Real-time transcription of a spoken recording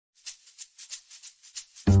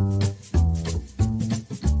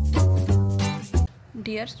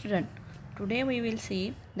Dear student, today we will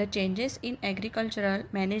see the changes in agricultural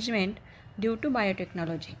management due to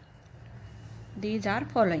biotechnology. These are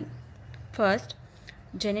following. First,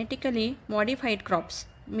 genetically modified crops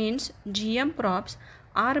means GM crops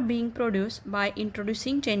are being produced by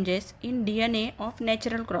introducing changes in DNA of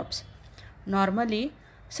natural crops. Normally,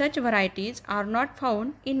 such varieties are not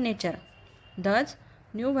found in nature. Thus,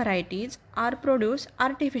 new varieties are produced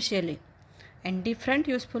artificially and different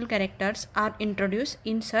useful characters are introduced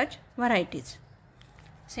in such varieties.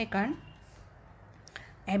 Second,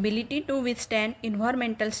 ability to withstand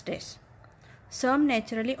environmental stress. Some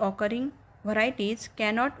naturally occurring varieties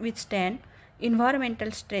cannot withstand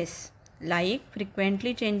environmental stress like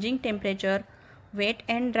frequently changing temperature, wet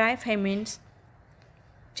and dry famines,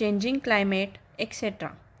 changing climate,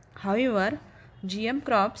 etc. However, GM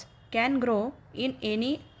crops can grow in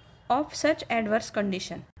any of such adverse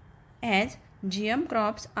conditions, as GM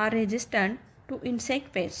crops are resistant to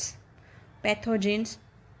insect pests, pathogens,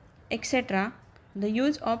 etc. The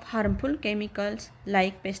use of harmful chemicals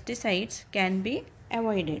like pesticides can be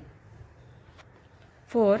avoided.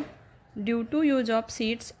 4. Due to use of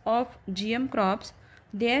seeds of GM crops,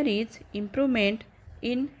 there is improvement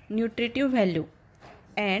in nutritive value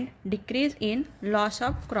and decrease in loss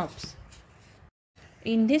of crops.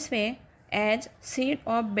 In this way, as seed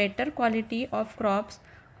of better quality of crops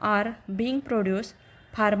are being produced,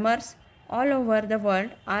 farmers all over the world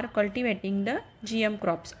are cultivating the GM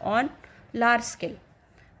crops on large scale.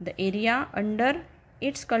 The area under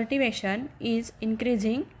its cultivation is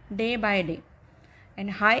increasing day by day, and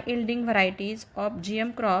high yielding varieties of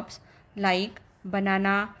GM crops like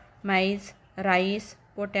banana, maize, rice,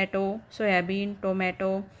 potato, soybean,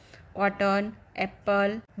 tomato, cotton,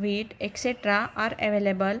 apple, wheat, etc. are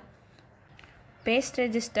available. Pest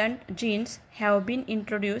resistant genes have been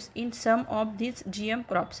introduced in some of these GM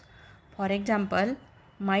crops. For example,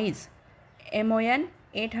 maize MON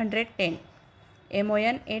 810,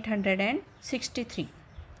 MON 863.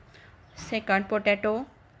 Second, potato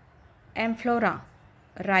Amphora,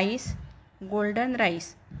 rice golden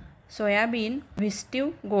rice, soybean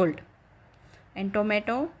Vistive gold, and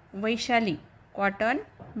tomato Vaishali, cotton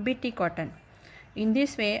BT cotton. In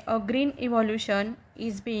this way, a green evolution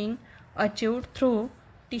is being achieved through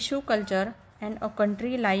tissue culture, and a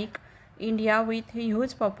country like India with a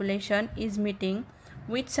huge population is meeting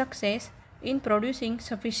with success in producing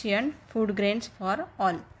sufficient food grains for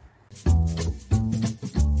all.